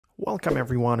Welcome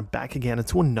everyone back again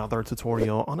to another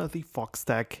tutorial on the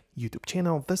Foxtecc YouTube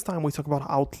channel. This time we talk about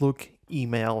Outlook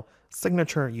email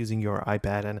signature using your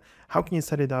iPad and how can you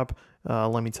set it up.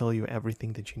 Let me tell you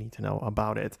everything that you need to know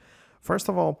about it. First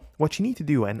of all, what you need to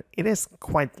do, and it is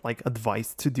quite like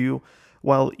advised to do,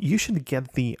 well, you should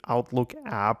get the Outlook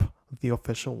app, the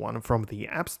official one from the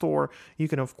App Store. You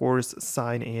can of course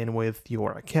sign in with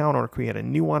your account or create a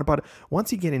new one, but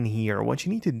once you get in here, what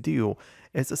you need to do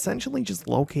is essentially just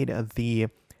locate the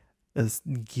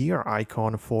gear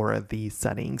icon for the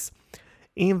settings.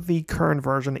 In the current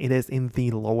version, it is in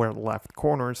the lower left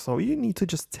corner, so you need to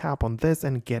just tap on this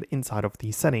and get inside of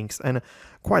the settings. And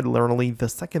quite literally, the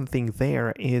second thing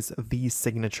there is the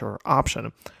signature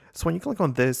option. So when you click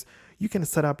on this, you can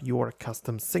set up your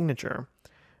custom signature.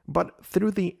 But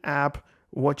through the app,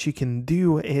 what you can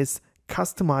do is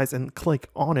customize and click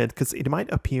on it, because it might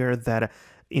appear that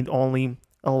it only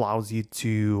allows you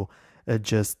to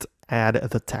just add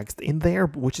the text in there,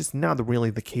 which is not really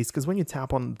the case, because when you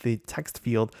tap on the text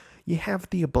field, you have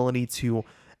the ability to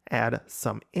add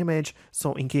some image.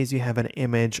 So in case you have an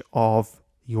image of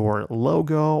your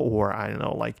logo, or I don't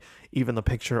know, like even a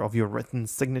picture of your written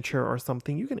signature or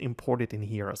something, you can import it in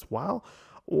here as well.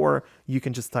 Or you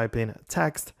can just type in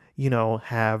text,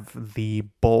 have the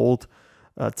bold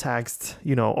text,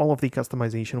 all of the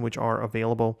customization which are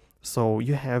available. So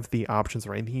you have the options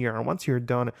right here. And once you're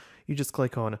done, you just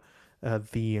click on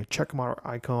the check mark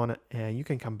icon and you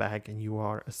can come back and you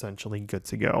are essentially good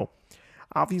to go.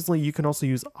 Obviously, you can also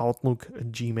use Outlook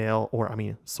Gmail, or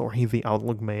the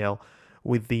Outlook Mail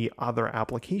with the other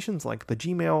applications like the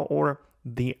Gmail or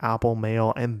the Apple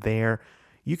Mail, and there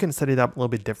you can set it up a little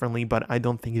bit differently, but I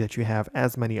don't think that you have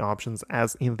as many options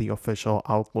as in the official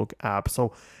Outlook app.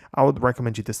 So I would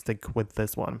recommend you to stick with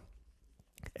this one.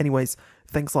 Anyways,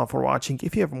 thanks a lot for watching.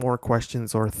 If you have more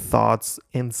questions or thoughts,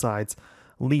 insights,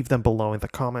 leave them below in the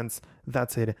comments.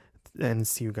 That's it, and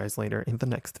see you guys later in the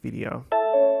next video.